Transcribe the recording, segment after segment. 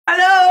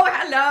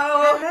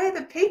Hello. Hello,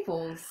 the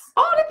peoples.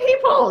 All the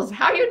peoples.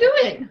 How you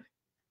doing?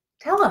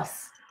 Tell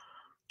us.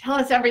 Tell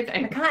us I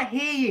everything. can't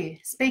hear you.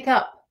 Speak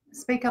up.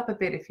 Speak up a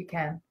bit if you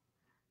can.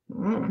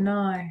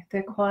 No,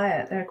 they're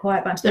quiet. They're a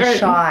quiet bunch. They're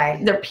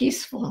shy. They're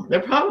peaceful.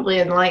 They're probably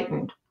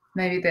enlightened.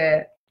 Maybe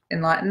they're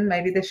enlightened.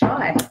 Maybe they're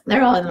shy.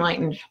 They're all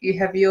enlightened. You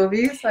have your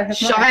views. I have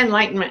Shy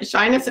enlightenment.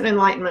 Shyness and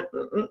enlightenment.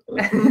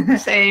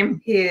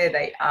 Same. Here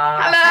they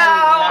are.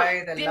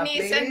 Hello. the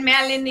Denise lovelies. and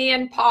Melanie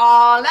and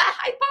Paula.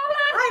 Hi, Paula.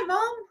 Hi,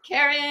 Mom.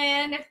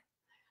 Karen.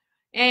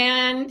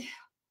 And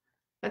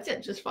that's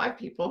it. Just 5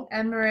 people.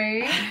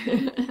 Anne-Marie.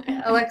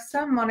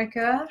 Alexa.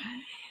 Monica.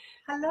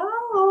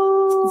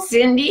 Hello.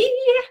 Cindy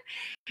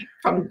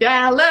from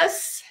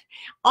Dallas.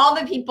 All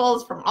the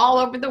peoples from all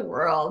over the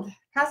world.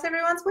 How's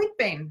everyone's week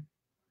been?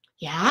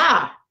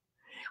 Yeah.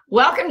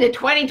 Welcome to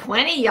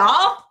 2020,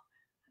 y'all.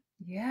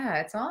 Yeah,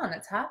 it's on.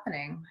 It's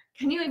happening.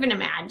 Can you even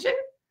imagine?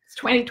 It's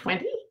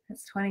 2020.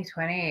 It's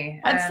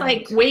 2020. That's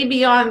like way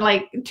beyond,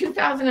 like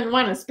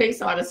 2001, A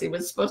Space Odyssey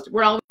was supposed to,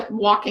 we're all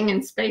walking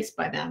in space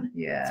by then.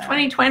 Yeah. It's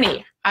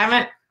 2020.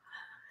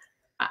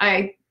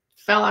 I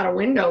fell out a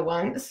window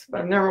once, but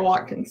I've never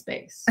walked in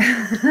space.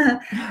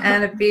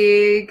 And a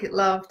big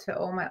love to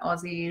all my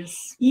Aussies.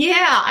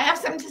 Yeah, I have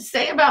something to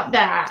say about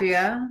that. Do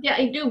you? Yeah,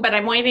 I do, but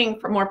I'm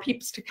waiting for more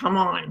peeps to come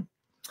on.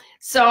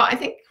 So I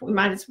think we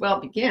might as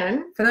well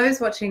begin. For those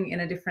watching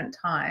in a different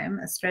time,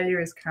 Australia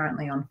is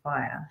currently on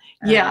fire.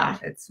 Yeah.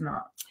 It's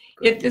not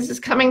good. If this is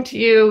coming to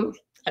you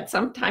at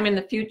some time in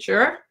the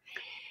future,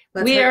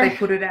 Let's hope they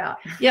put it out.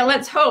 Yeah,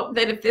 let's hope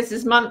that if this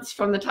is months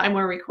from the time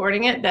we're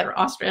recording it, that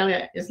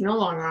Australia is no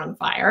longer on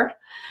fire.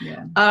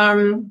 Yeah.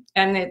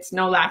 And it's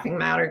no laughing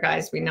matter,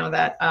 guys. We know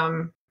that.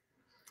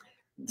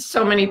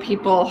 So many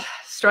people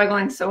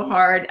struggling so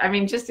hard. I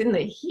mean, just in the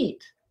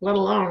heat, let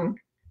alone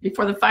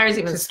before the fires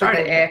even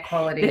started. The air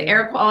quality. The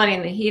air quality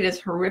and the heat is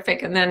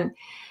horrific. And then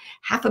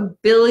 500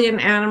 million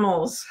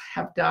animals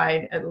have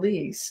died at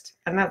least.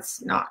 And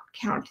that's not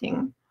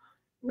counting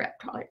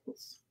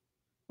reptiles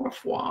or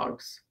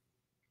frogs,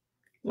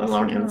 let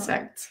alone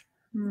insects.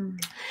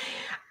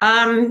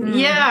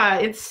 Yeah,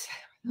 it's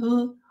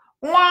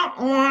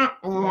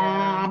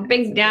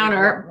big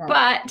downer.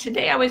 But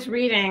today I was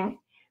reading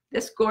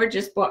this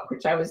gorgeous book,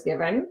 which I was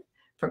given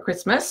for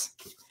Christmas,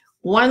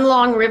 One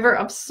Long River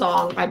of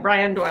Song by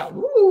Brian Doyle.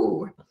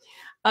 Woo!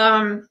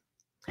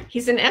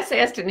 He's an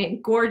essayist and a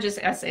gorgeous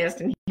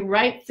essayist, and he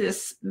writes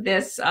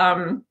this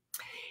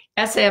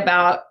essay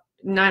about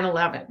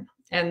 9/11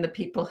 and the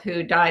people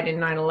who died in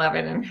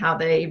 9/11 and how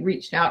they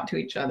reached out to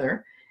each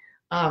other.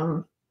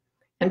 And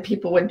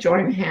people would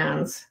join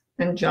hands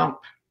and jump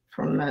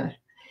from the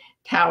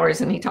towers.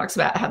 And he talks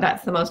about how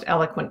that's the most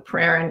eloquent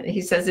prayer. And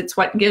he says, it's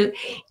what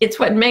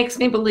makes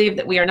me believe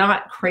that we are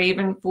not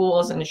craven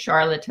fools and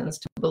charlatans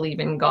to believe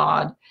in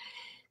God,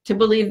 to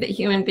believe that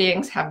human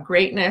beings have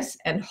greatness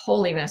and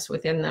holiness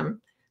within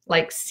them,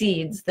 like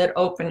seeds that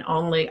open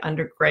only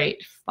under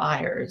great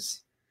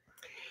fires.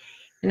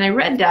 And I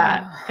read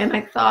that and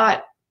I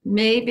thought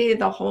maybe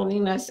the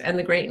holiness and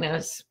the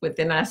greatness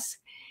within us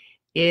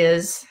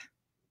is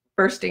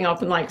bursting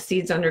open like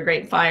seeds under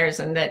great fires,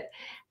 and that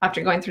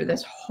after going through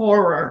this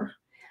horror,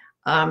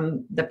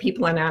 the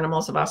people and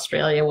animals of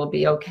Australia will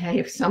be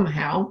okay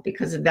somehow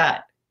because of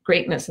that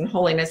greatness and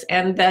holiness,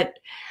 and that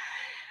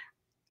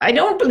I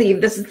don't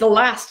believe this is the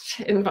last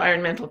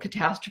environmental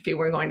catastrophe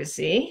we're going to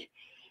see.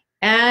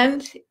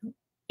 And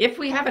if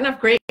we have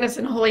enough greatness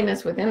and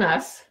holiness within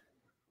us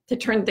to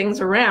turn things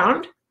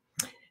around,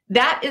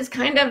 that is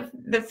kind of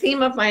the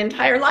theme of my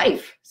entire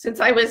life since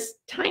I was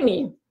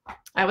tiny.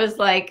 I was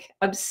like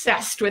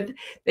obsessed with,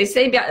 they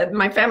say,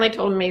 my family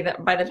told me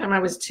that by the time I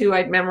was 2,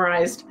 I'd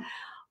memorized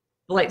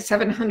like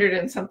 700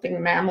 and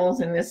something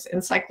mammals in this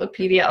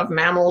encyclopedia of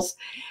mammals.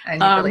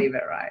 And you believe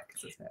it, right?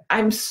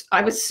 I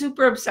was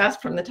super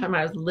obsessed from the time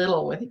I was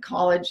little with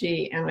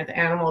ecology and with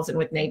animals and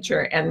with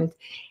nature. And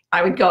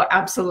I would go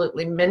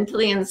absolutely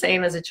mentally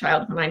insane as a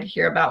child when I'd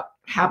hear about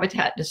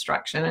habitat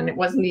destruction. And it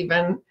wasn't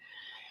even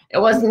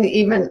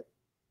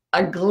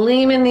a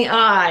gleam in the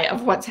eye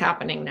of what's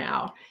happening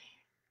now.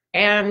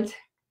 And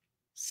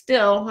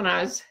still, when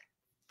I was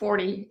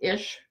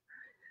 40-ish,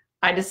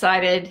 I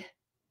decided,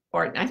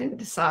 or I didn't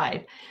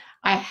decide,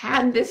 I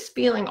had this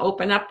feeling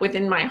open up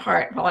within my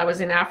heart while I was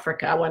in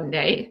Africa one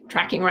day,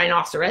 tracking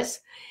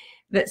rhinoceros,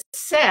 that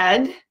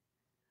said,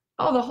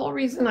 oh, the whole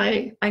reason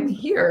I'm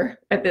here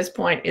at this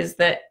point is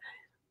that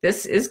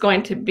this is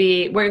going to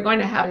be, we're going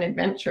to have an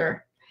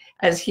adventure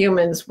as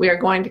humans. We are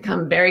going to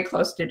come very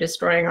close to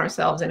destroying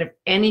ourselves. And if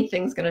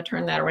anything's going to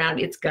turn that around,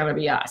 it's going to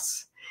be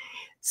us.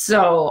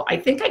 So I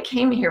think I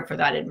came here for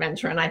that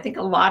adventure. And I think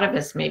a lot of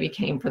us maybe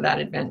came for that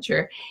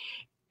adventure.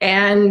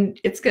 And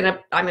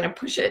I'm going to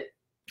push it.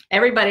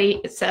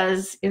 Everybody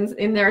says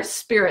in their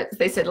spirits,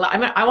 they said,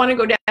 I want to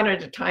go down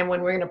at a time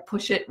when we're going to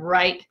push it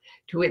right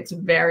to its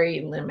very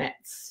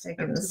limits.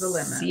 Take it to the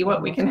limit. See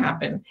what we can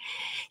happen.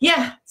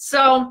 Yeah.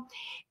 So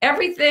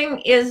everything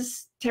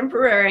is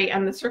temporary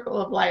and the circle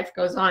of life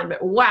goes on.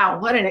 But wow,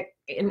 what an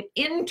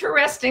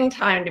interesting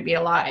time to be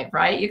alive,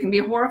 right? You can be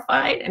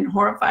horrified and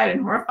horrified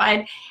and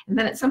horrified. And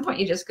then at some point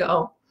you just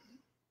go,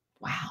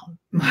 wow,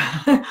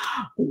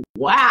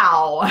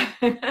 wow,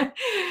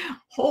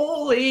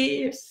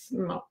 holy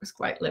smokes,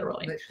 quite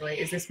literally. Literally.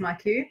 Is this my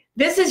cue?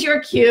 This is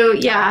your cue,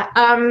 yeah.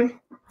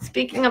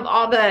 Speaking of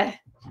all the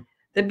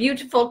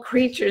beautiful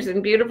creatures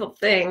and beautiful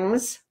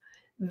things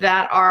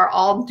that are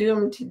all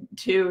doomed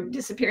to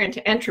disappear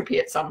into entropy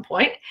at some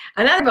point.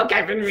 Another book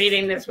I've been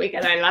reading this week,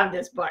 and I love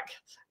this book.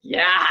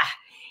 Yeah,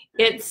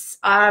 it's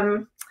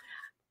a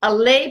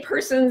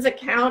layperson's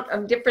account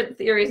of different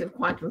theories of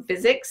quantum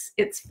physics.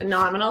 It's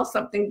phenomenal.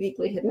 Something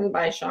Deeply Hidden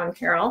by Sean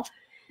Carroll.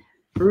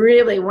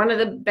 Really one of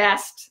the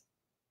best,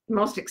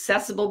 most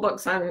accessible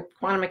books on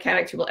quantum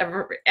mechanics you will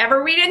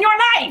ever read in your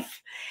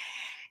life.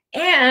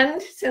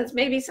 And since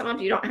maybe some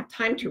of you don't have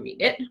time to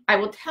read it, I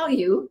will tell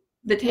you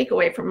the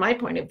takeaway from my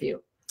point of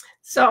view.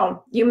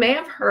 So you may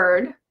have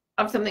heard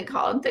of something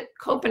called the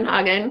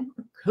Copenhagen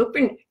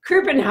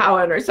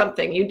or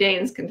something. You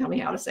Danes can tell me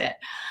how to say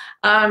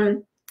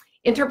it.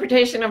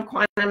 Interpretation of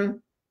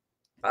quantum,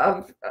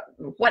 of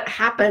what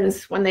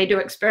happens when they do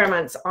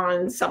experiments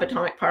on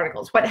subatomic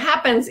particles. What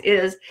happens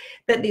is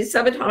that these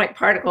subatomic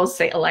particles,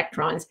 say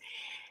electrons,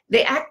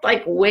 they act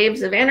like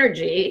waves of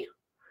energy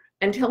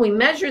until we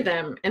measure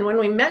them. And when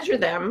we measure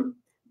them,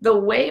 the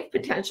wave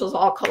potentials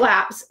all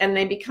collapse and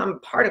they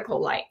become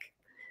particle-like.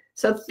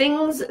 So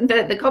things,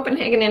 the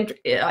Copenhagen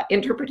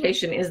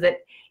interpretation is that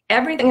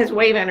everything is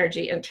wave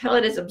energy until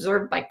it is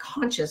observed by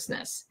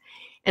consciousness.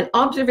 And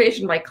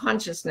observation by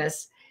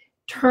consciousness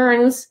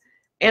turns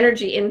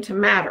energy into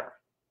matter.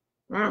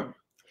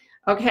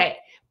 Okay,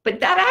 but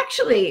that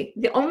actually,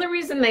 the only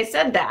reason they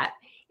said that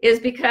is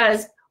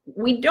because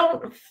we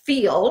don't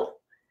feel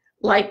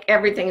like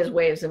everything is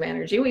waves of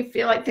energy. We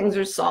feel like things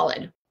are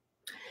solid.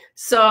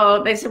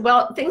 So they said,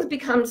 well, things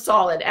become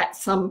solid at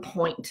some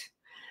point.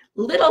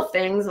 Little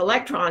things,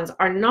 electrons,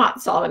 are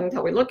not solid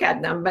until we look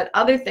at them, but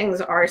other things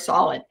are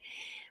solid.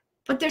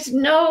 But there's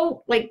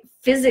no like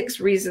physics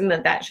reason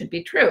that that should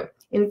be true.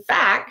 In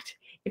fact,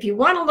 if you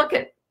want to look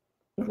at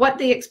what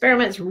the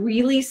experiments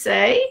really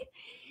say,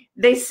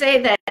 they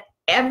say that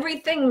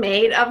everything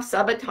made of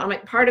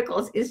subatomic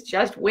particles is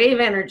just wave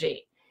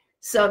energy.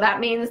 So that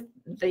means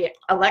the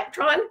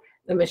electron,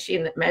 the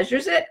machine that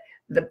measures it,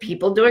 the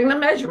people doing the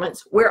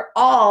measurements, we're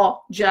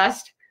all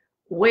just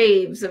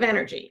waves of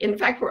energy. In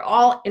fact, we're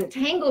all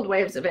entangled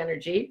waves of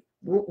energy.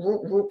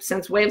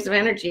 Since waves of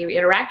energy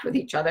interact with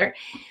each other,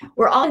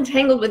 we're all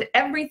entangled with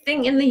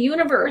everything in the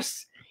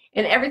universe.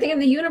 And everything in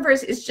the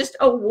universe is just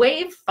a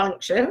wave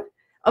function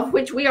of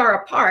which we are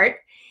a part.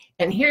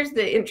 And here's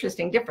the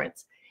interesting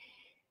difference.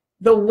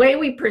 The way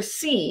we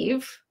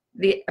perceive,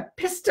 the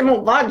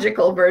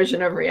epistemological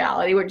version of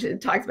reality, which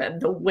it talks about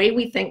the way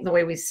we think, the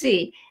way we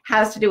see,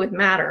 has to do with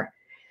matter.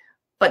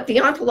 But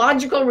the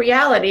ontological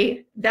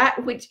reality,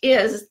 that which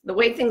is the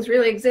way things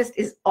really exist,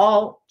 is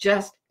all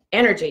just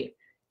energy,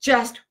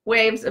 just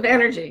waves of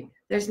energy.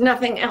 There's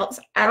nothing else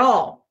at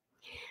all.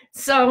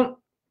 So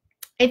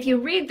if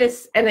you read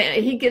this, and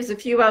he gives a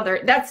few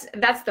other, that's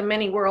the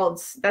many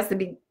worlds, that's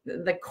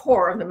the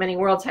core of the many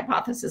worlds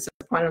hypothesis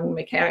of quantum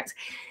mechanics.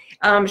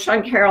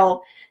 Sean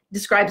Carroll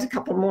describes a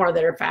couple more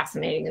that are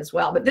fascinating as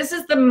well. But this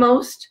is the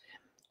most,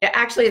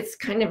 actually it's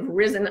kind of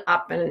risen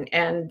up,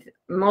 and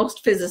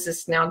most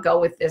physicists now go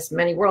with this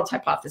many worlds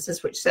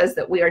hypothesis, which says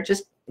that we are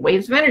just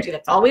waves of energy.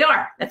 That's all we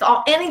are. That's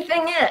all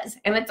anything is.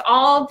 And it's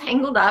all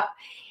tangled up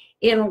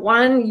in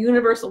one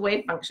universal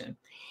wave function.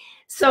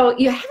 So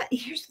you have,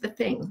 here's the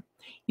thing.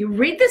 You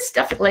read this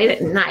stuff late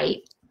at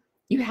night,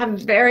 you have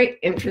very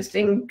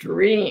interesting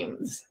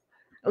dreams.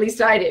 At least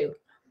I do.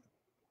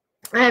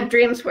 I have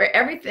dreams where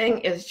everything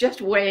is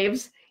just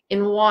waves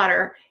in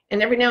water,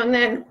 and every now and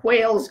then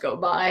whales go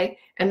by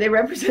and they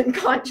represent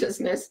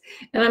consciousness,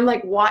 and I'm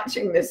like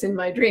watching this in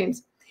my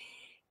dreams.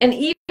 And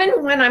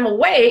even when I'm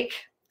awake,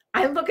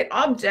 I look at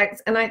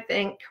objects and I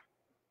think,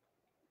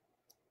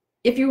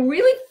 if you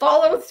really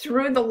follow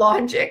through the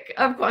logic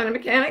of quantum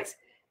mechanics,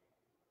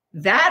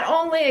 that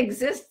only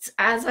exists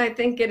as I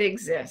think it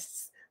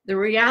exists. The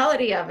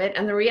reality of it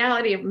and the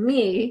reality of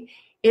me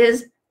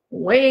is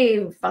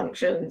wave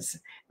functions,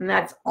 and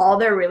that's all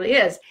there really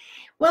is.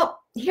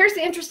 Well, here's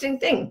the interesting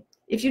thing.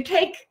 If you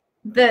take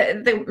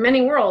the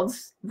many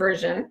worlds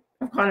version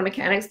of quantum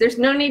mechanics, there's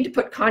no need to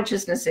put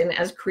consciousness in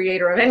as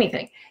creator of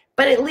anything.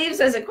 But it leaves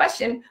as a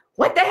question,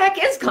 what the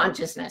heck is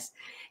consciousness?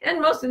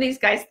 And most of these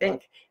guys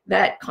think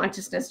that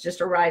consciousness just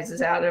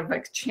arises out of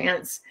a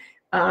chance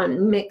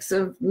mix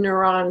of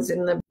neurons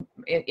in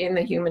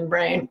the human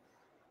brain.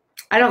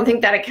 I don't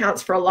think that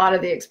accounts for a lot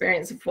of the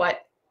experience of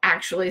what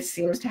actually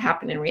seems to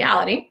happen in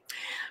reality.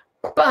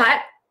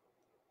 But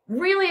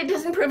really, it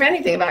doesn't prove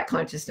anything about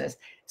consciousness.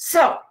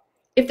 So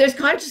if there's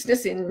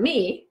consciousness in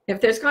me,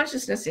 if there's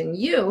consciousness in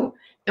you,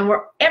 and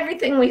where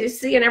everything we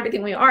see and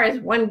everything we are is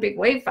one big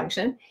wave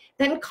function,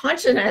 then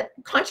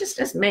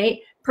consciousness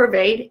may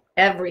pervade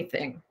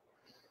everything.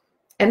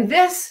 And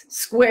this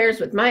squares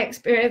with my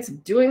experience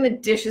of doing the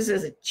dishes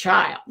as a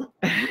child.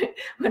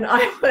 When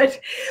I would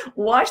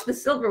wash the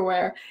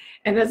silverware,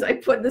 and as I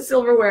put the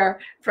silverware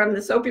from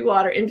the soapy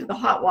water into the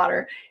hot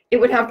water, it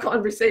would have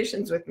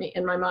conversations with me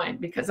in my mind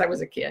because I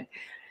was a kid.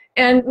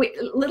 And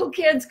little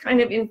kids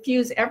kind of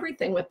infuse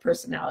everything with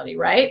personality,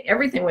 right?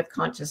 Everything with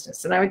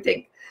consciousness. And I would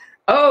think,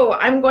 oh,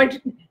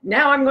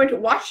 now I'm going to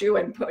wash you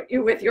and put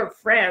you with your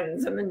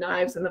friends, and the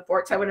knives and the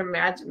forks. I would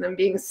imagine them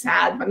being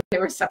sad when they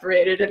were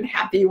separated and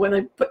happy when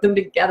I put them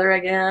together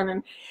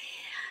again.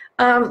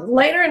 And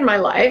later in my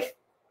life,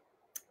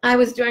 I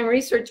was doing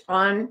research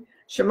on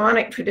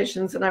shamanic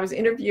traditions, and I was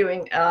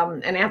interviewing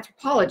an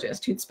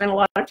anthropologist who'd spent a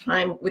lot of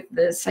time with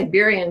the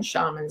Siberian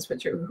shamans,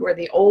 who are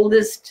the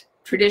oldest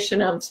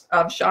tradition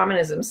of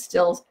shamanism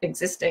still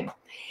existing.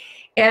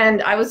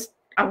 And I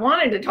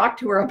wanted to talk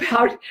to her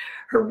about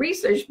her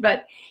research,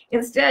 but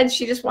instead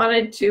she just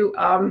wanted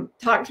to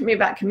talk to me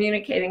about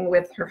communicating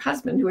with her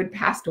husband who had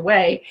passed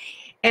away.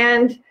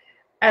 And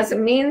as a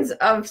means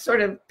of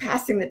sort of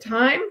passing the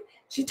time,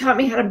 she taught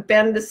me how to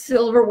bend the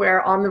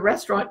silverware on the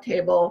restaurant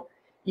table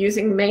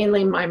using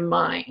mainly my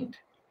mind.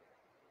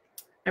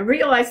 I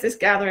realize this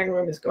gathering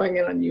room is going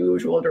in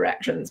unusual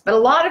directions, but a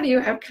lot of you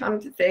have come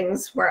to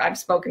things where I've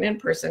spoken in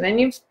person, and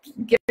you've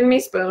given me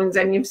spoons,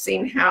 and you've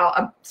seen how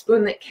a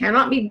spoon that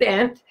cannot be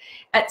bent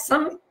at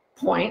some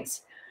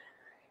points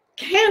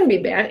can be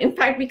bent. In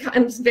fact,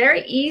 becomes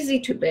very easy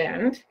to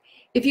bend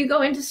if you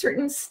go into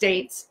certain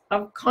states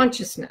of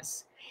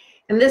consciousness.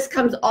 And this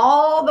comes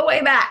all the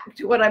way back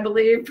to what I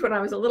believed when I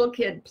was a little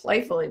kid,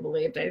 playfully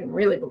believed, I didn't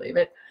really believe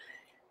it,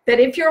 that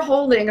if you're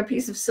holding a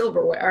piece of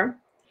silverware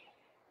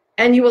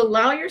and you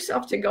allow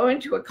yourself to go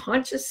into a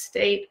conscious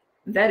state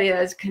that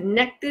is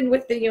connected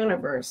with the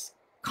universe,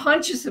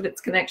 conscious of its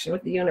connection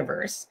with the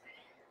universe,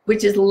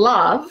 which is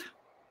love,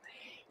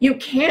 you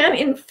can,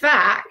 in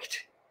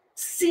fact,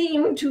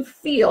 seem to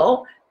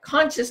feel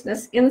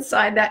consciousness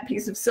inside that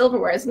piece of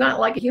silverware. It's not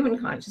like a human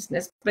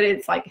consciousness, but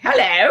it's like,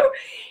 hello.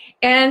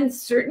 And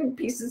certain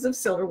pieces of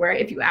silverware,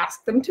 if you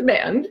ask them to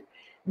bend,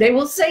 they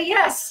will say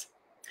yes.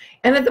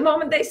 And at the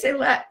moment they say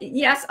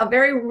yes, a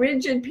very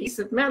rigid piece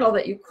of metal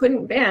that you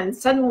couldn't bend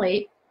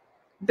suddenly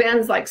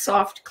bends like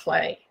soft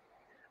clay.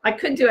 I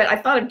could do it. I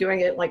thought of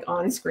doing it like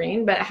on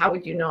screen, but how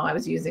would you know I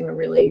was using a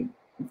really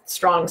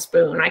strong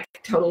spoon? I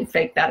could totally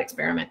fake that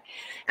experiment.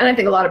 And I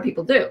think a lot of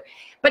people do.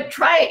 But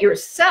try it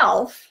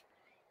yourself,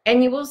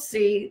 and you will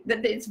see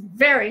that it's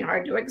very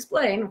hard to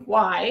explain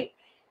why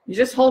you're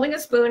just holding a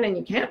spoon and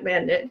you can't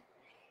bend it.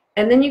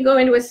 And then you go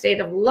into a state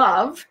of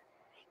love,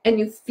 and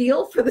you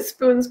feel for the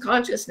spoon's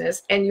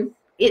consciousness, and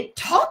it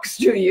talks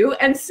to you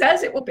and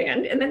says it will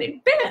bend, and then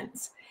it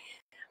bends.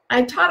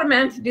 I taught a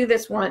man to do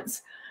this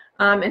once,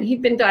 and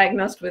he'd been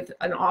diagnosed with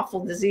an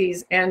awful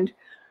disease. And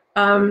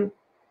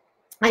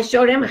I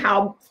showed him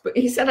how,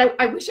 he said,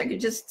 I wish I could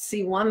just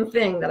see one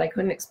thing that I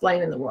couldn't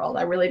explain in the world.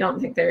 I really don't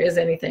think there is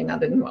anything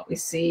other than what we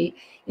see,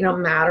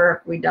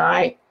 matter, we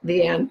die,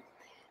 the end.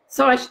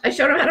 So I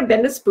showed him how to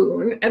bend a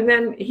spoon, and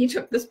then he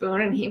took the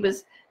spoon and he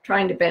was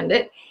trying to bend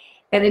it,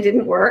 and it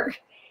didn't work.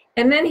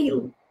 And then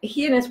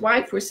he and his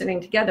wife were sitting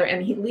together,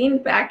 and he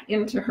leaned back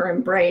into her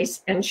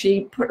embrace, and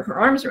she put her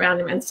arms around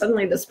him, and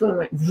suddenly the spoon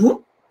went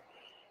whoop,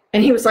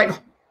 and he was like,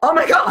 oh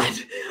my God,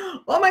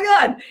 oh my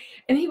God.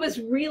 And he was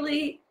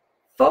really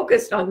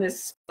focused on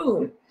this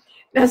spoon.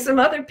 Now, some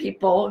other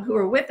people who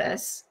were with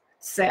us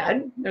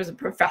said, there's a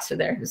professor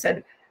there who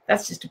said,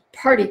 that's just a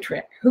party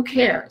trick, who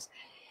cares?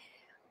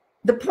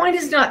 The point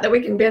is not that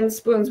we can bend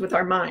spoons with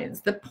our minds.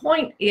 The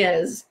point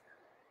is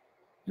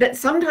that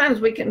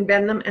sometimes we can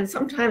bend them and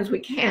sometimes we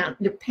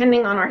can't,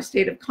 depending on our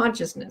state of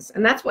consciousness.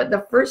 And that's what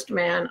the first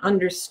man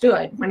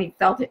understood when he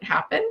felt it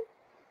happen.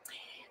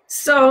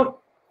 So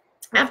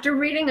after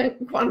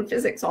reading quantum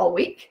physics all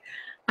week,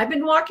 I've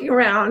been walking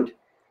around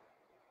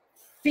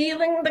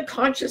feeling the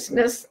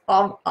consciousness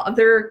of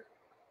other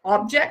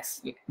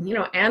objects,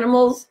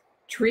 animals,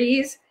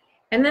 trees,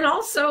 and then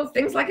also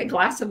things like a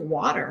glass of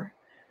water.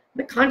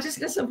 The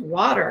consciousness of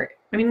water.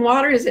 I mean,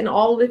 water is in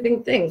all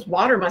living things.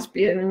 Water must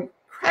be an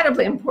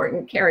incredibly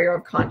important carrier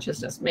of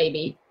consciousness,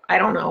 maybe. I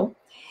don't know.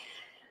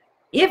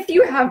 If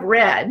you have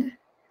read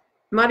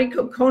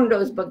Mariko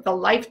Kondo's book, The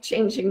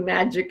Life-Changing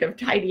Magic of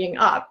Tidying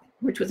Up,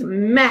 which was a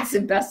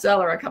massive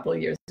bestseller a couple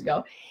of years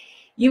ago,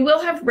 you will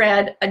have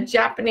read a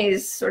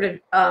Japanese sort of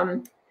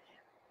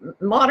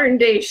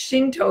modern-day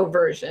Shinto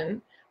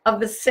version of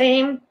the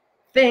same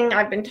thing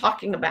I've been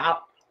talking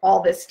about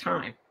all this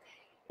time.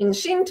 In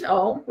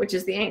Shinto, which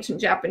is the ancient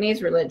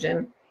Japanese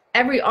religion,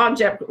 every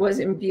object was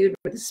imbued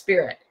with a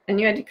spirit, and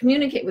you had to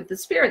communicate with the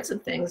spirits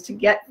of things to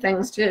get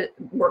things to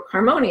work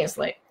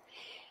harmoniously.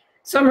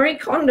 So Marie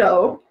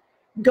Kondo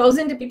goes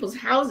into people's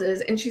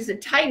houses, and she's a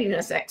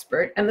tidiness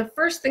expert, and the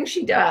first thing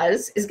she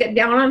does is get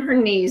down on her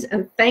knees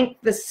and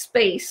thank the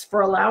space for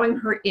allowing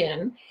her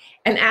in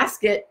and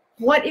ask it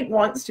what it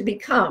wants to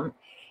become.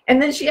 And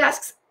then she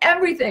asks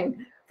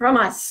everything from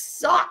a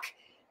sock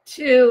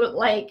to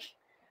like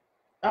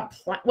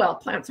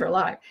plants are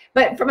alive,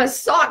 but from a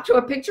sock to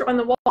a picture on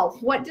the wall,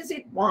 what does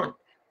it want?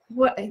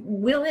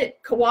 will it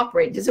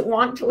cooperate? Does it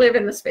want to live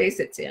in the space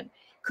it's in?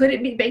 Could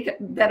it be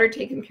better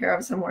taken care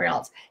of somewhere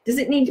else? Does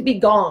it need to be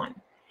gone?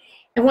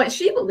 And what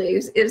she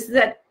believes is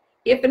that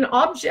if an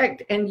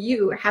object and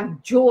you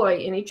have joy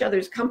in each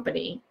other's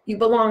company, you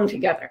belong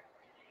together.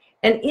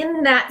 And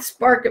in that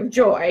spark of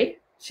joy,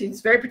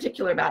 she's very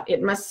particular about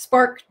it must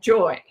spark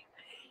joy.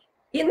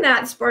 In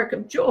that spark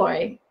of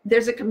joy,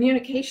 there's a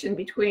communication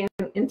between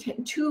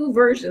two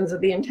versions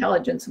of the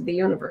intelligence of the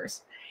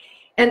universe.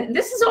 And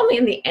this is only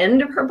in the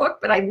end of her book,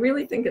 but I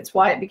really think it's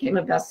why it became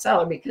a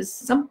bestseller, because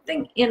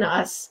something in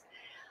us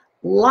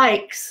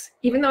likes,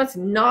 even though it's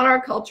not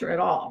our culture at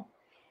all,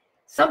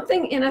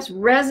 something in us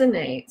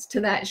resonates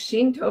to that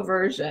Shinto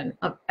version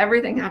of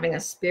everything having a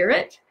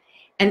spirit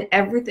and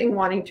everything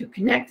wanting to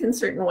connect in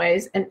certain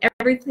ways and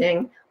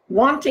everything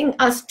wanting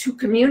us to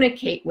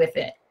communicate with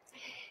it.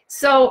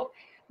 So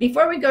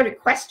before we go to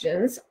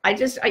questions, I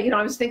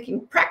was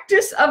thinking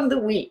practice of the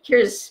week.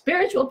 Here's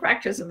spiritual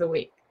practice of the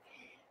week.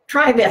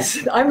 Try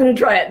this. I'm going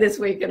to try it this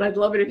week, and I'd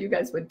love it if you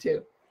guys would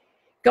too.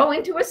 Go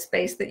into a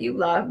space that you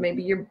love,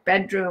 maybe your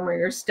bedroom or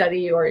your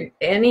study or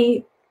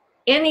any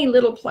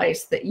little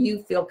place that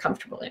you feel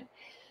comfortable in.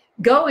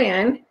 Go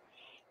in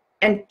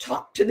and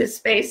talk to this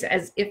space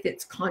as if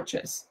it's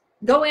conscious.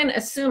 Go in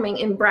assuming,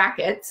 in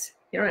brackets,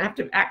 you don't have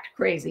to act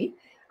crazy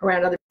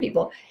around other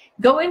people.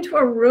 Go into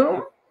a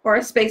room or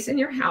a space in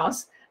your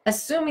house,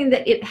 assuming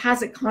that it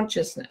has a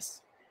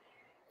consciousness.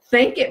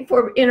 Thank it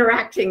for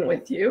interacting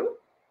with you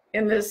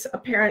in this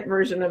apparent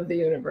version of the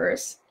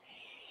universe,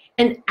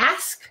 and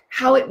ask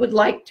how it would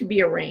like to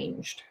be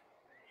arranged.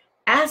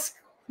 Ask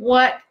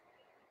what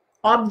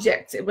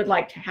objects it would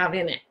like to have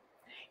in it.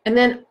 And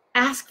then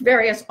ask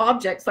various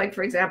objects, like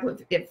for example,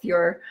 if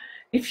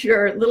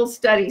your little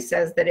study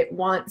says that it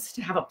wants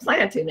to have a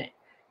plant in it,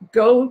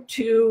 go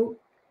to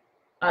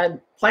a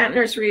plant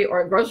nursery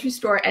or a grocery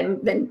store and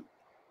then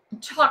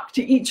talk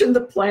to each of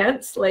the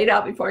plants laid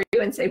out before you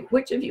and say,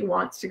 which of you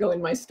wants to go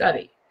in my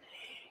study?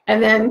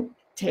 And then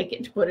take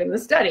it to put in the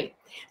study.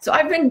 So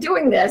I've been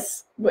doing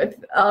this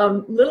with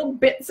little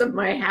bits of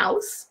my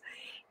house,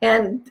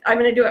 and I'm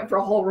going to do it for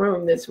a whole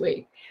room this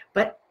week.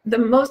 But the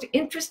most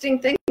interesting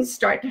things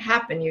start to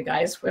happen, you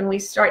guys, when we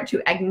start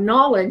to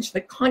acknowledge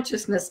the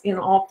consciousness in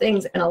all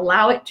things and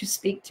allow it to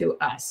speak to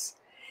us.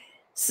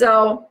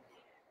 So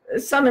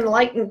some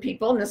enlightened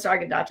people,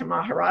 Nisargadatta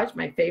Maharaj,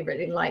 my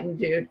favorite enlightened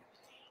dude,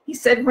 he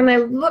said, when I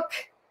look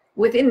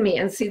within me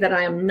and see that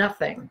I am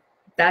nothing,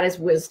 that is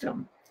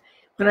wisdom.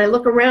 When I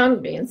look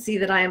around me and see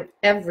that I am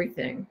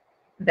everything,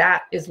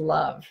 that is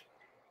love.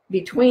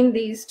 Between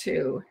these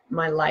two,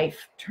 my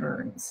life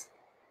turns.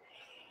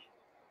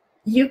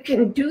 You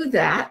can do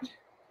that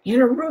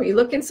in a room. You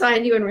look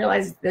inside you and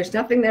realize there's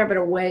nothing there but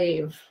a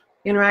wave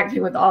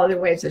interacting with all other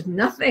waves. There's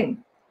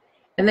nothing.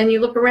 And then you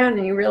look around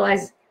and you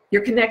realize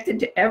you're connected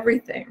to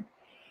everything.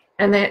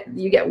 And that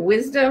you get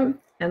wisdom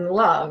and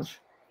love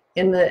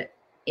in the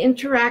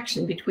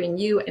interaction between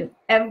you and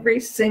every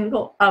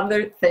single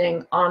other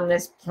thing on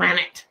this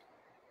planet.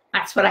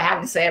 That's what I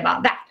have to say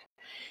about that.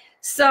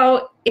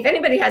 So if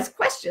anybody has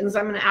questions,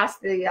 I'm going to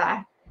ask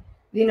the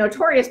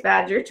notorious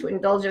Badger to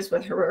indulge us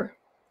with her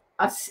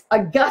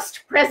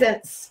august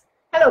presence.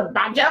 Hello,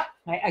 Badger.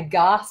 My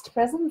aghast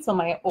presence or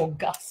my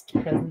august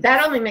presence?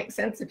 That only makes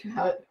sense if you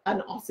have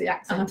an Aussie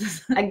accent.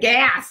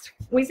 Aghast.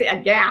 We say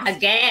aghast.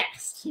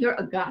 Aghast. You're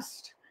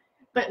august.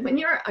 But when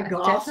you're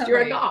aghast,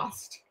 you're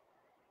aghast.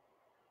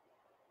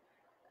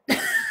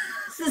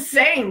 It's the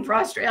same for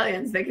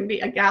Australians. They can be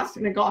aghast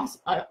and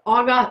aghast.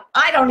 August.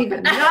 I don't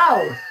even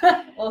know.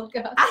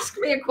 August. Ask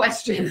me a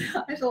question.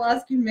 I shall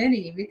ask you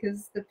many,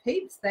 because the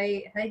peeps,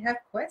 they have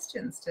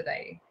questions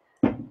today.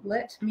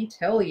 Let me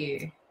tell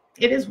you.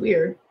 It is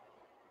weird.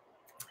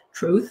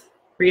 Truth,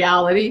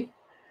 reality,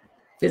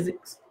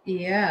 physics.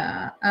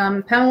 Yeah.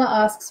 Pamela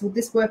asks, will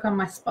this work on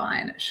my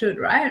spine? It should,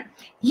 right?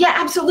 Yeah,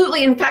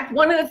 absolutely. In fact,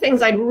 one of the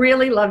things I'd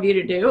really love you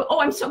to do,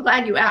 oh, I'm so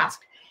glad you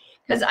asked,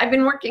 because I've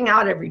been working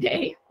out every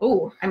day.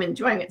 Oh, I'm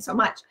enjoying it so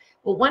much.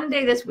 Well, one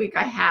day this week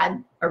I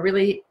had a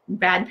really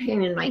bad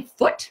pain in my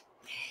foot.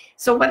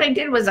 So what I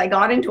did was I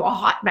got into a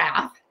hot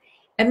bath,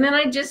 and then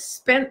I just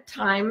spent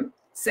time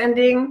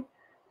sending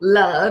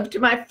love to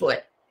my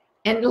foot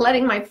and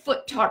letting my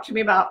foot talk to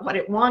me about what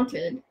it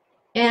wanted.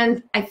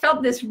 And I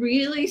felt this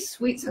really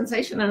sweet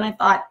sensation. And I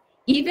thought,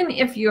 even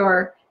if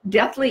you're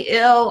deathly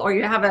ill or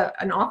you have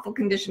an awful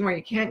condition where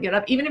you can't get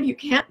up, even if you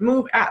can't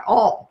move at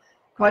all,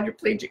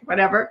 quadriplegic,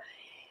 whatever,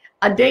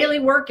 a daily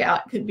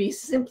workout could be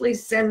simply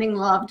sending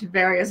love to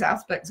various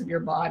aspects of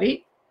your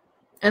body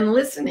and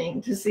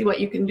listening to see what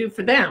you can do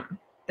for them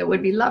that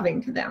would be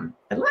loving to them.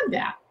 I love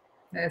that.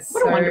 That's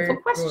what a wonderful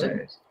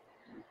question.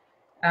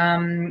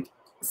 Good.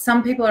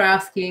 Some people are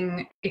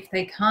asking, if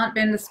they can't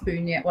bend a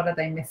spoon yet, what are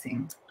they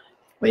missing?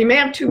 Well, you may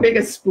have too big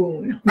a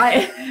spoon.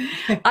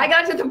 I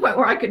got to the point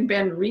where I could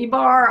bend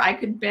rebar.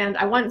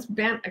 I once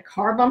bent a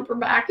car bumper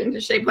back into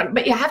shape,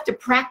 but you have to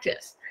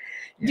practice.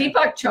 Yeah.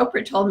 Deepak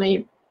Chopra told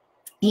me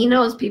he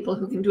knows people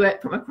who can do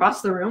it from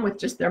across the room with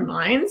just their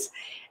minds.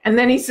 And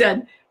then he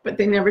said, but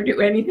they never do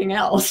anything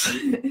else.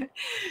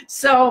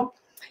 So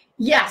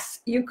Yes,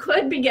 you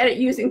could be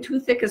using too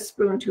thick a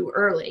spoon too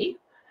early.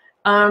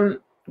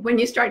 When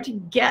you start to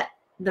get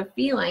the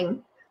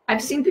feeling,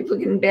 I've seen people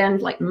can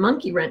bend like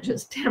monkey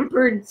wrenches,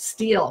 tempered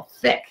steel,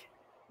 thick,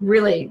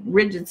 really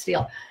rigid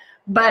steel.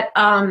 But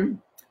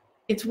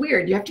it's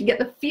weird. You have to get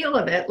the feel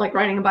of it, like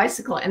riding a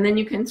bicycle, and then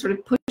you can sort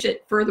of push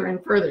it further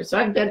and further. So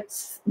I've got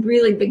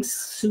really big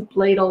soup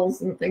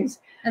ladles and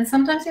things. And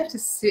sometimes you have to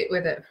sit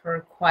with it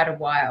for quite a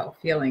while,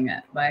 feeling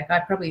it. Like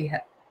I probably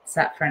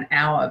sat for an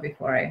hour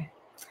before I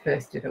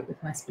first did it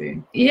with my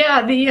spoon.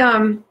 Yeah,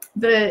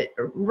 the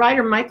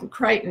writer Michael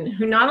Crichton,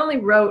 who not only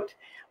wrote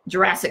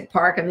Jurassic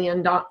Park and the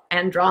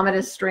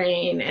Andromeda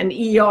Strain and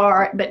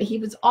ER, but he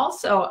was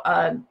also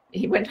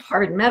he went to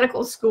Harvard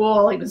Medical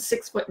School. He was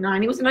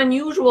 6'9". He was an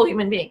unusual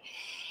human being,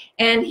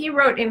 and he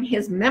wrote in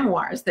his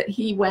memoirs that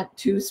he went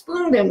to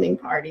spoon bending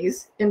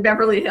parties in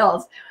Beverly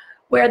Hills,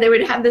 where they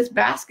would have this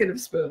basket of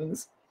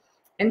spoons,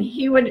 and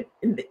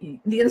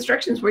the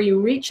instructions were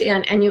you reach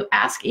in and you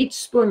ask each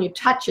spoon, you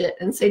touch it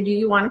and say, do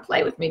you want to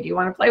play with me? Do you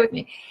want to play with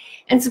me?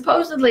 And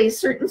supposedly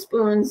certain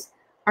spoons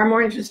are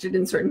more interested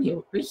in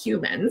certain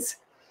humans.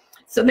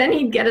 So then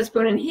he'd get a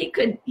spoon, and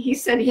he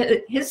said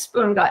his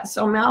spoon got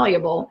so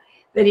malleable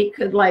that he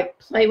could like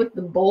play with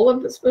the bowl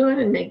of the spoon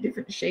and make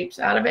different shapes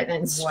out of it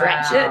and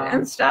stretch it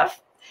and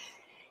stuff.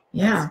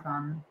 Yeah. That's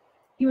fun.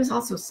 He was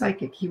also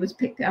psychic. He was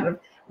picked out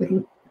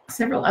with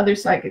several other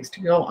psychics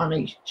to go on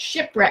a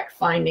shipwreck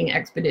finding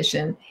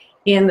expedition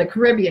in the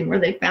Caribbean, where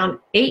they found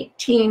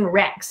 18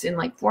 wrecks in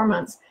like 4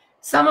 months,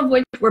 some of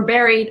which were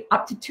buried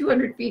up to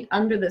 200 feet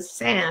under the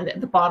sand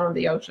at the bottom of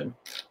the ocean.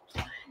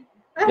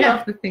 I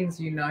love the things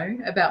you know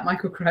about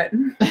Michael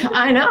Crichton.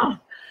 I know.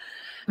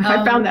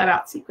 I found that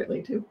out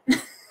secretly too,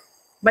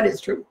 but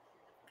it's true.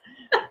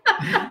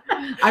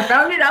 I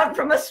found it out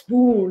from a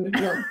spoon.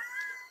 No.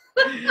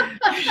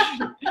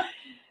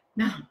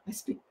 No, I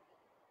speak.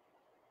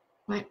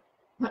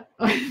 What?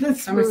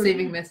 I'm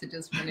receiving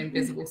messages from an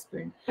invisible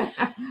spoon.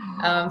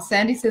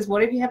 Sandy says,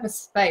 what if you have a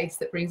space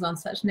that brings on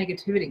such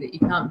negativity that you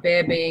can't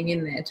bear being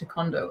in there to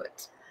condo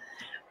it?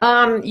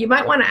 You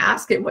might want to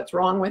ask it what's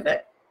wrong with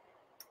it,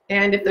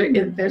 and if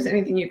there's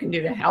anything you can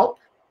do to help.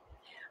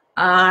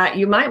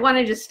 You might want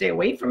to just stay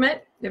away from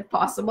it if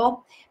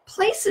possible.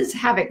 Places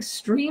have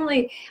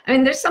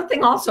there's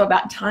something also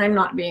about time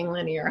not being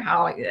linear,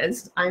 how,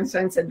 as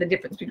Einstein said, the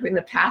difference between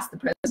the past, the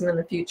present, and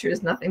the future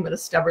is nothing but a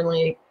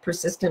stubbornly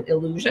persistent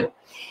illusion.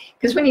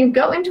 Because when you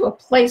go into a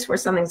place where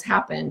something's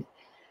happened,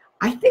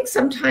 I think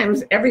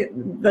sometimes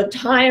the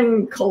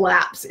time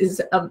collapse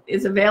is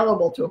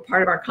available to a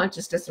part of our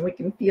consciousness, and we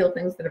can feel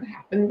things that have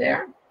happened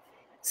there.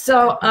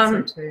 So,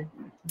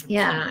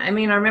 yeah, I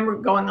remember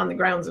going on the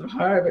grounds of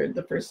Harvard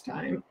the first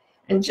time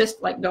and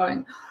just like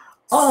going,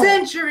 oh,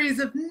 centuries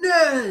of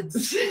nerds.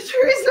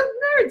 Centuries of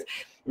nerds.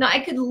 Now, I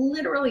could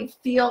literally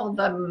feel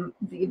the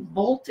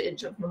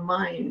voltage of the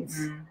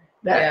minds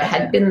that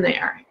had been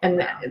there,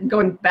 and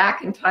going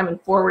back in time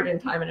and forward in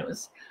time,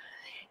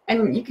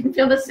 and you can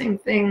feel the same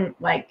thing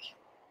like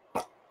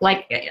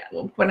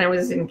when I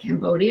was in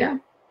Cambodia,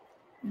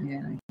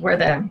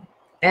 where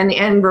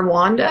and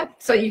Rwanda.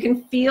 So you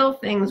can feel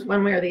things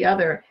one way or the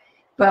other.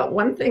 But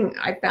one thing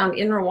I found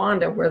in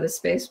Rwanda, where the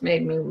space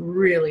made me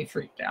really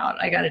freaked out,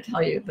 I got to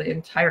tell you, the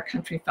entire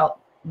country felt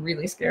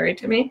really scary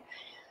to me.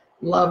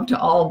 Love to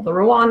all the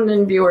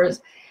Rwandan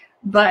viewers.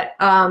 But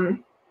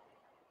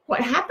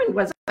what happened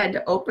was I had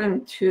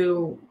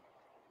to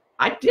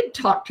I did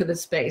talk to the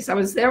space. I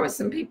was there with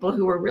some people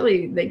who were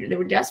really, they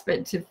were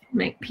desperate to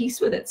make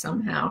peace with it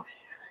somehow.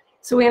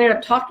 So we ended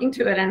up talking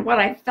to it, and what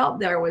I felt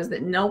there was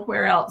that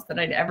nowhere else that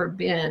I'd ever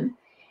been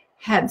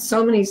had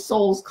so many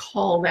souls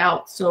called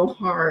out so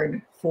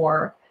hard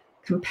for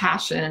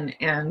compassion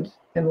and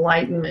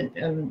enlightenment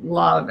and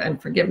love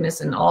and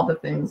forgiveness and all the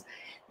things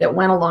that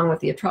went along with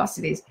the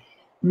atrocities.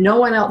 No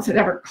one else had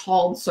ever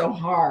called so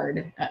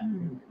hard.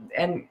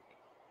 And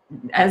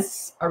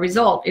as a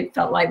result, it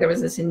felt like there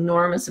was this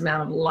enormous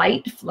amount of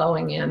light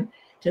flowing in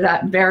to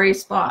that very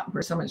spot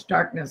where so much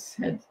darkness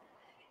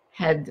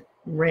had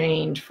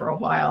reigned for a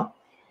while.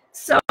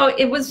 So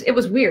it was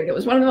weird. It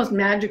was one of the most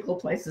magical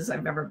places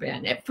I've ever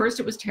been. At first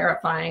it was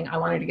terrifying. I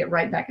wanted to get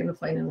right back in the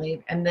plane and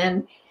leave. And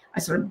then I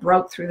sort of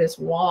broke through this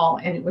wall,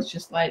 and it was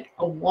just like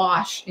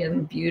awash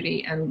in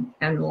beauty and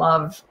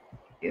love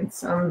in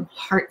some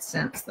heart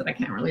sense that I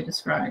can't really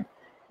describe.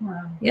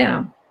 Wow.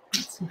 Yeah.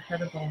 That's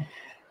incredible.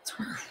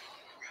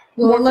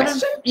 Well, a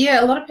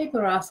lot of people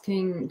are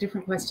asking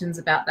different questions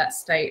about that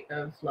state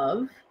of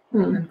love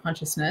and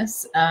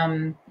consciousness.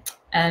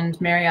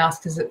 And Mary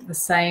asks, is it the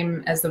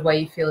same as the way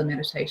you feel in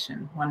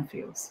meditation, one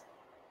feels?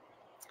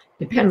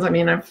 Depends.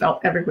 I've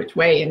felt every which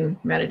way in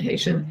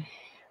meditation.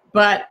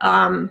 But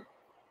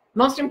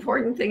most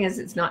important thing is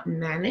it's not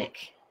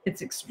manic.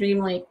 It's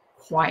extremely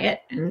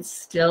quiet and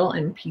still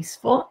and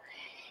peaceful.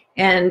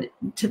 And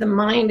to the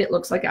mind, it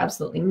looks like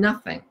absolutely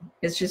nothing.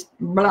 It's just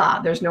blah.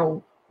 There's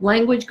no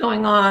language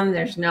going on.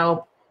 There's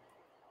no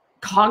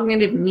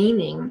cognitive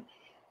meaning.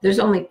 There's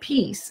only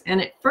peace. And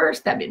at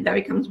first that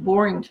becomes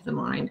boring to the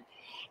mind.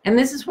 And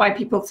this is why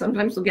people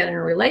sometimes will get in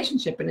a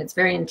relationship and it's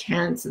very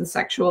intense and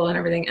sexual and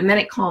everything, and then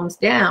it calms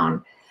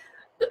down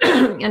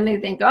and they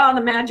think, oh, the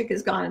magic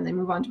is gone, and they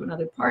move on to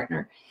another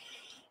partner.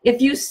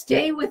 If you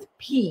stay with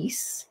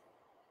peace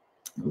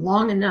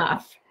long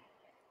enough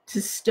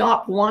to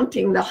stop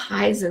wanting the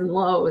highs and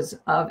lows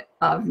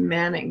of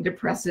manic,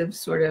 depressive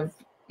sort of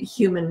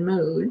human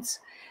moods,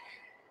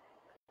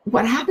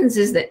 what happens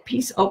is that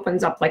peace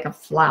opens up like a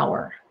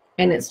flower,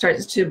 and it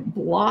starts to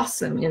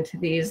blossom into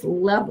these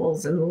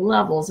levels and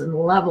levels and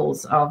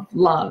levels of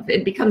love.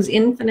 It becomes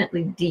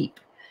infinitely deep.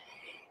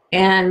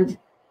 And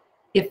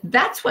if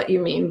that's what you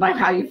mean by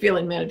how you feel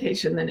in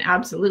meditation, then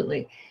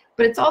absolutely.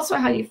 But it's also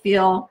how you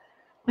feel.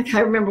 Like,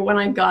 I remember when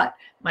I got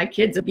my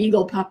kids a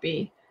beagle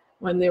puppy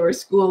when they were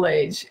school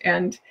age,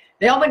 and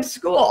they all went to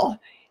school,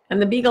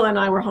 and the beagle and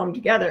I were home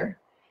together.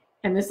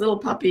 And this little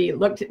puppy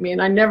looked at me,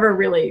 and I never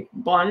really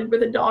bonded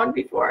with a dog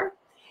before.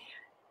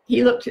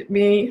 He looked at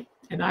me,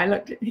 and I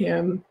looked at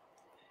him,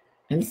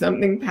 and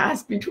something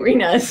passed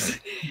between us.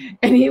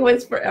 And he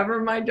was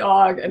forever my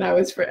dog, and I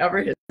was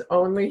forever his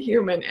only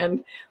human.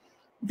 And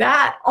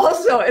that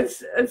also,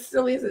 it's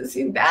silly as it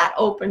seems, that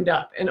opened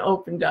up and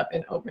opened up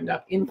and opened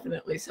up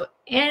infinitely. So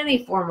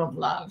any form of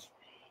love,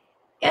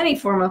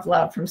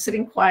 from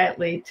sitting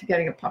quietly to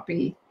getting a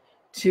puppy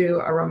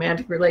to a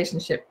romantic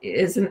relationship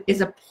is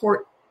a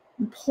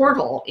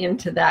portal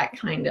into that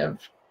kind of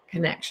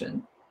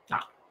connection.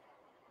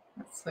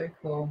 That's so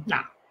cool.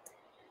 Yeah.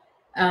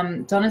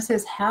 Donna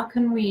says, how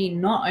can we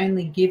not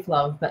only give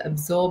love but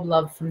absorb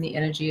love from the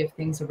energy of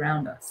things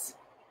around us?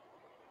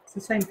 It's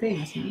the same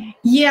thing, isn't it?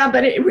 Yeah,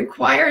 but it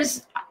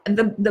requires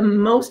the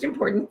most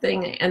important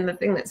thing, and the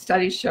thing that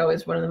studies show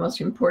is one of the most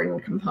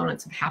important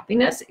components of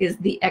happiness, is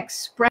the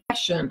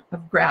expression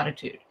of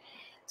gratitude.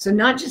 So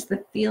not just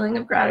the feeling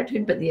of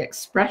gratitude, but the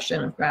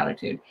expression of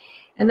gratitude.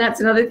 And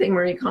that's another thing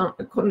Marie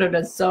Kondo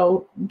does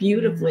so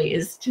beautifully,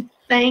 is to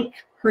thank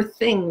her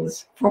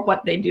things for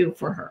what they do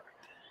for her.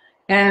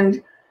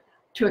 And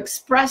to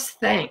express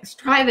thanks.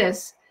 Try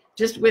this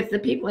just with the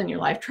people in your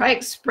life. Try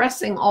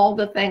expressing all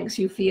the thanks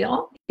you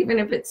feel, even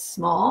if it's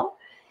small.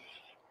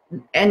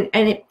 And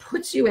it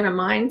puts you in a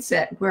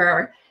mindset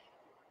where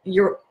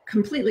you're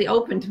completely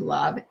open to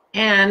love,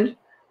 and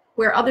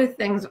where other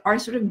things are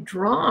sort of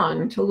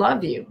drawn to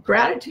love you.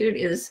 Gratitude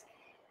is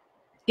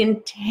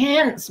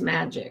intense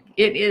magic.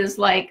 It is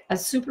like a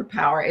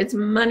superpower. It's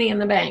money in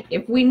the bank.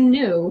 If we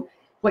knew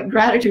what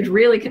gratitude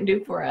really can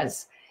do for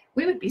us,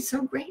 we would be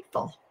so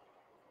grateful.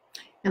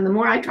 And the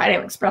more I try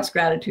to express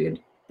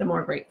gratitude, the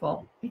more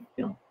grateful I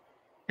feel.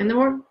 And the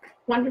more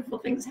wonderful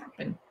things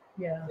happen.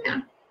 Yeah.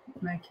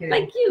 No kidding.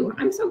 Like you.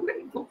 I'm so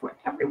grateful for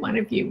every one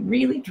of you.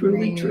 Really,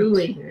 truly,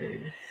 truly.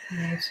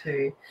 Me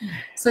too.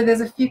 So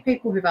there's a few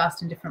people who've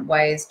asked in different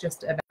ways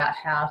just about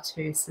how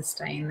to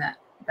sustain that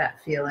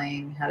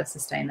feeling, how to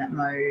sustain that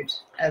mode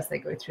as they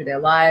go through their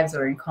lives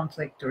or in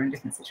conflict or in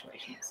different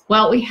situations.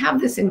 Well, we have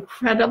this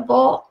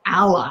incredible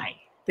ally,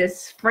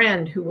 this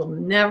friend who will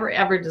never,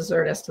 ever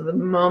desert us to the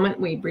moment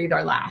we breathe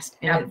our last.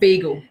 And our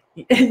beagle.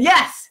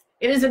 Yes,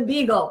 it is a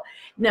beagle.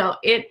 No,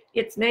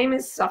 its name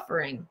is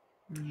suffering.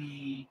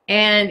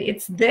 And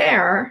it's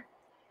there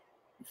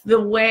the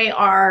way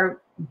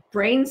our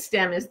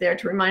brainstem is there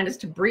to remind us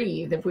to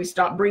breathe if we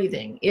stop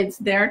breathing. It's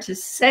there to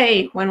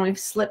say when we've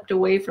slipped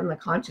away from the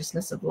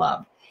consciousness of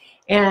love.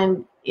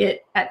 And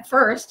it at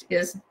first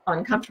is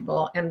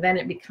uncomfortable, and then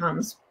it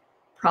becomes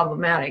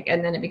problematic,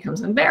 and then it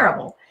becomes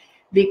unbearable,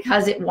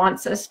 because it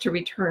wants us to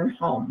return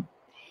home.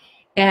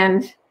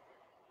 And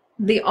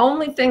the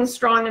only thing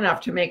strong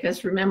enough to make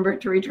us remember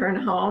to return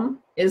home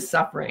is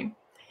suffering.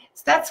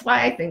 So that's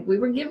why I think we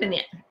were given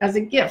it as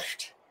a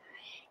gift.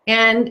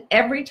 And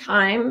every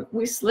time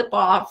we slip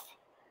off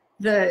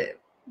the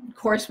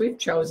course we've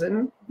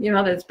chosen,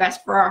 that's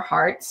best for our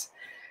hearts.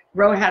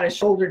 Ro had a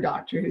shoulder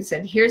doctor who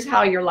said, here's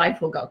how your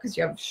life will go, because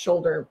you have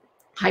shoulder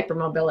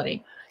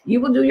hypermobility.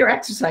 You will do your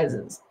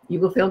exercises. You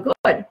will feel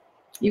good.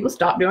 You will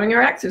stop doing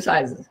your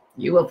exercises.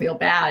 You will feel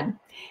bad.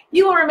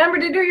 You will remember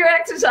to do your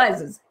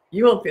exercises.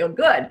 You will feel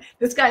good.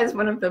 This guy is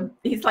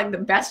he's like the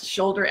best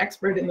shoulder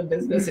expert in the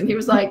business. And he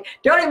was like,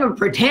 don't even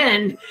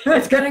pretend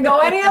it's going to go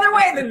any other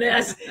way than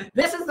this.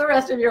 This is the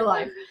rest of your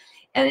life.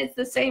 And it's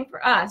the same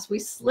for us. We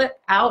slip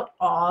out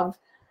of,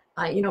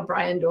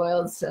 Brian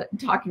Doyle's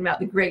talking about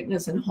the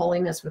greatness and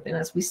holiness within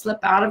us. We slip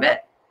out of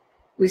it.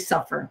 We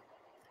suffer.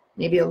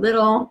 Maybe a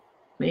little,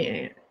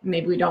 maybe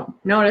we don't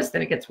notice,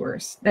 then it gets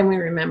worse. Then we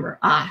remember,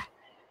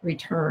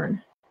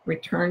 return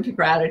to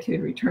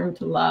gratitude, return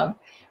to love,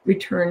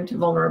 return to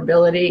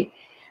vulnerability,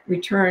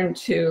 return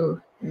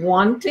to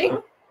wanting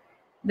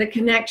the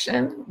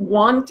connection,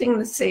 wanting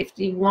the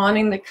safety,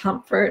 wanting the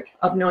comfort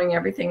of knowing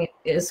everything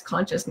is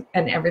conscious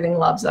and everything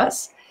loves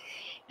us,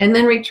 and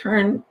then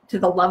return to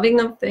the loving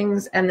of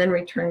things, and then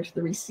return to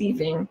the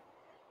receiving,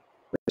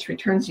 which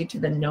returns you to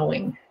the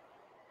knowing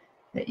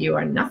that you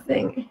are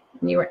nothing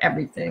and you are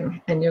everything,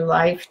 and your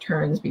life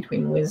turns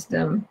between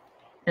wisdom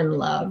and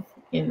love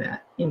in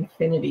that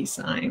infinity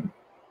sign,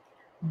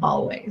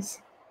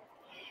 always.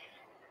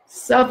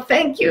 So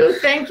thank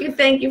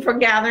you for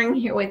gathering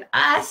here with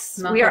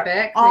us. We are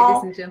Beck, all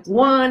ladies and gentlemen.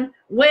 one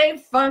wave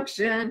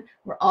function.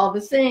 We're all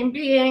the same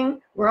being.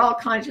 We're all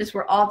conscious.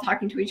 We're all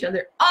talking to each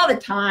other all the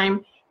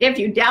time. If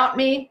you doubt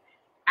me,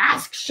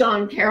 ask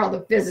Sean Carroll,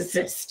 the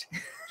physicist.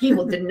 He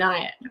will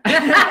deny it.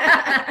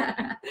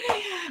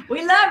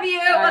 We love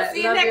you. We'll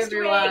see you next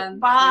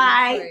week.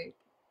 Bye.